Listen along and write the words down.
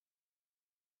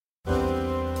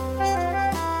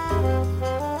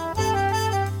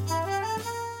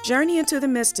Journey into the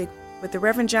Mystic with the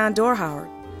Reverend John Dorhauer,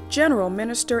 General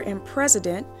Minister and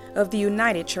President of the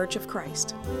United Church of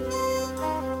Christ.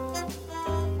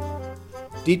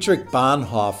 Dietrich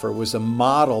Bonhoeffer was a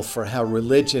model for how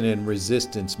religion and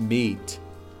resistance meet.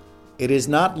 It is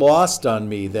not lost on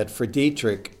me that for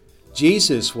Dietrich,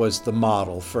 Jesus was the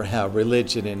model for how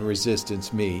religion and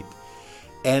resistance meet.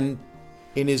 And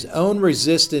in his own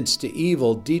resistance to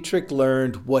evil, Dietrich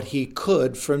learned what he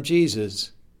could from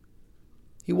Jesus.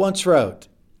 He once wrote,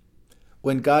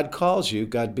 "When God calls you,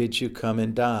 God bids you come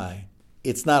and die."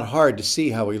 It's not hard to see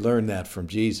how he learned that from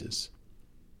Jesus.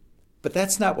 But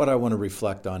that's not what I want to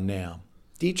reflect on now.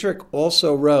 Dietrich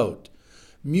also wrote,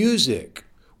 "Music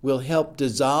will help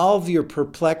dissolve your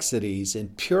perplexities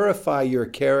and purify your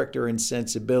character and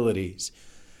sensibilities,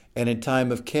 and in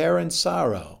time of care and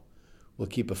sorrow, will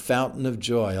keep a fountain of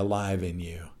joy alive in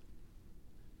you."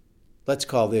 Let's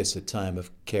call this a time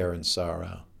of care and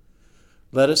sorrow.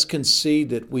 Let us concede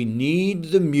that we need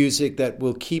the music that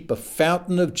will keep a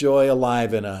fountain of joy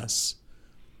alive in us.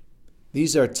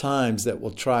 These are times that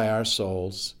will try our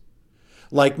souls.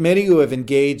 Like many who have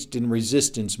engaged in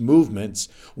resistance movements,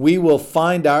 we will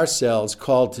find ourselves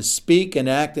called to speak and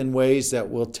act in ways that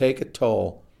will take a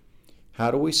toll. How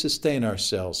do we sustain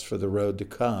ourselves for the road to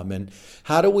come? And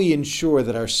how do we ensure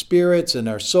that our spirits and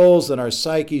our souls and our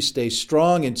psyche stay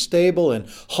strong and stable and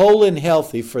whole and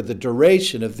healthy for the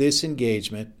duration of this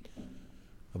engagement?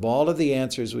 Of all of the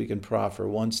answers we can proffer,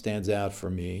 one stands out for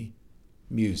me: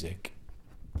 music.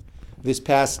 This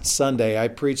past Sunday, I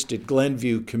preached at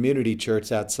Glenview Community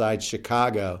Church outside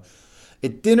Chicago.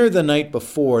 At dinner the night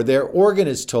before, their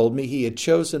organist told me he had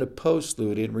chosen a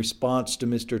postlude in response to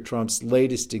Mr. Trump's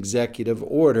latest executive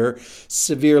order,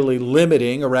 severely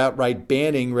limiting or outright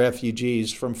banning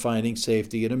refugees from finding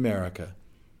safety in America.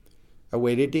 I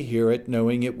waited to hear it,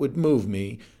 knowing it would move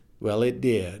me. Well, it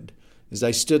did. As I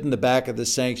stood in the back of the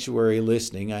sanctuary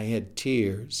listening, I had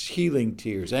tears, healing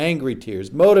tears, angry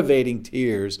tears, motivating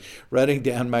tears running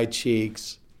down my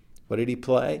cheeks. What did he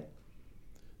play?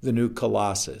 The New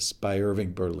Colossus by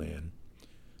Irving Berlin.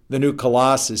 The New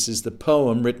Colossus is the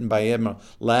poem written by Emma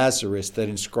Lazarus that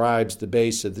inscribes the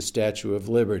base of the Statue of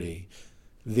Liberty.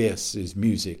 This is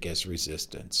music as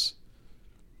resistance.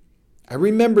 I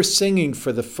remember singing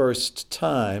for the first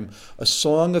time a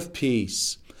song of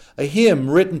peace, a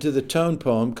hymn written to the tone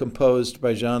poem composed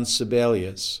by Jean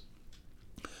Sibelius.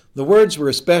 The words were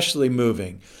especially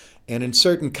moving, and in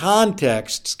certain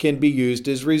contexts can be used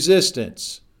as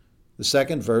resistance. The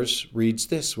second verse reads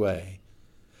this way: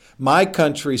 "My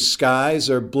country's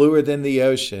skies are bluer than the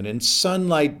ocean, and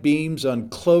sunlight beams on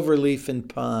clover leaf and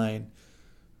pine.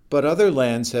 But other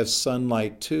lands have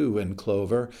sunlight too and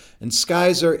clover, and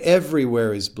skies are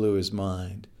everywhere as blue as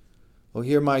mine. Oh,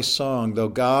 hear my song, though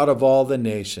God of all the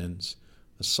nations,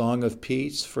 a song of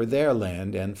peace for their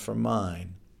land and for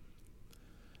mine."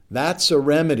 That's a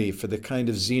remedy for the kind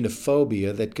of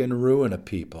xenophobia that can ruin a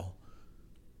people.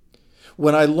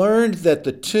 When I learned that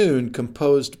the tune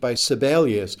composed by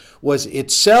Sibelius was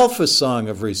itself a song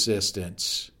of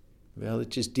resistance, well, it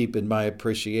just deepened my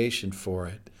appreciation for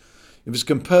it. It was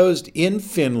composed in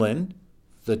Finland.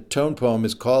 The tone poem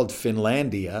is called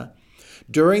Finlandia,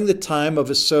 during the time of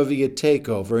a Soviet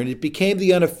takeover, and it became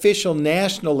the unofficial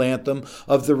national anthem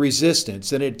of the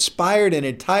resistance, and it inspired an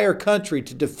entire country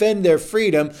to defend their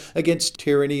freedom against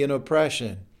tyranny and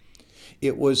oppression.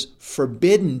 It was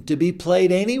forbidden to be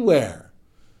played anywhere,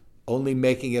 only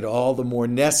making it all the more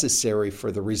necessary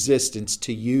for the resistance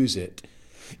to use it.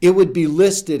 It would be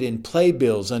listed in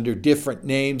playbills under different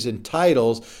names and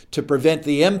titles to prevent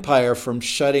the empire from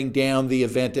shutting down the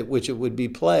event at which it would be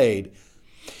played.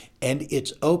 And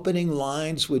its opening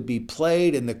lines would be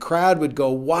played, and the crowd would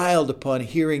go wild upon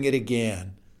hearing it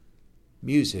again.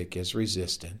 Music as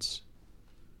resistance.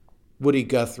 Woody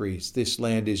Guthrie's "This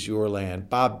Land Is Your Land,"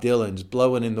 Bob Dylan's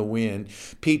 "Blowin' in the Wind,"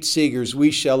 Pete Seeger's "We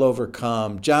Shall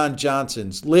Overcome," John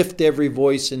Johnson's "Lift Every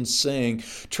Voice and Sing,"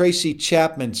 Tracy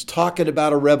Chapman's "Talking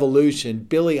About a Revolution,"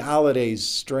 Billie Holiday's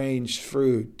 "Strange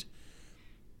Fruit."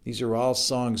 These are all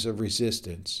songs of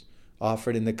resistance,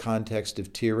 offered in the context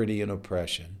of tyranny and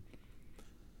oppression.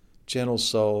 Gentle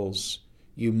souls,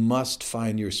 you must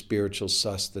find your spiritual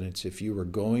sustenance if you are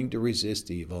going to resist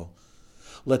evil.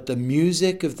 Let the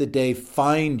music of the day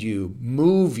find you,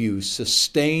 move you,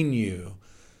 sustain you,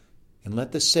 and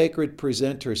let the sacred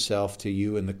present herself to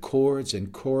you in the chords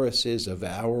and choruses of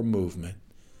our movement.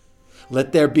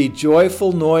 Let there be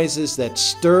joyful noises that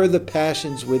stir the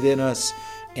passions within us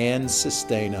and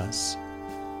sustain us.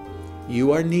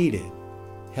 You are needed,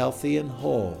 healthy and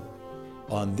whole,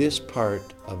 on this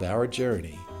part of our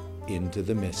journey into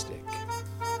the mystic.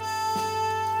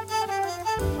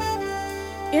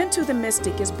 Into the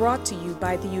Mystic is brought to you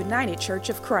by the United Church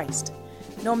of Christ.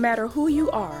 No matter who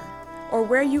you are or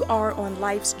where you are on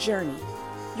life's journey,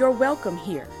 you're welcome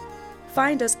here.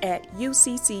 Find us at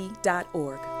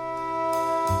ucc.org.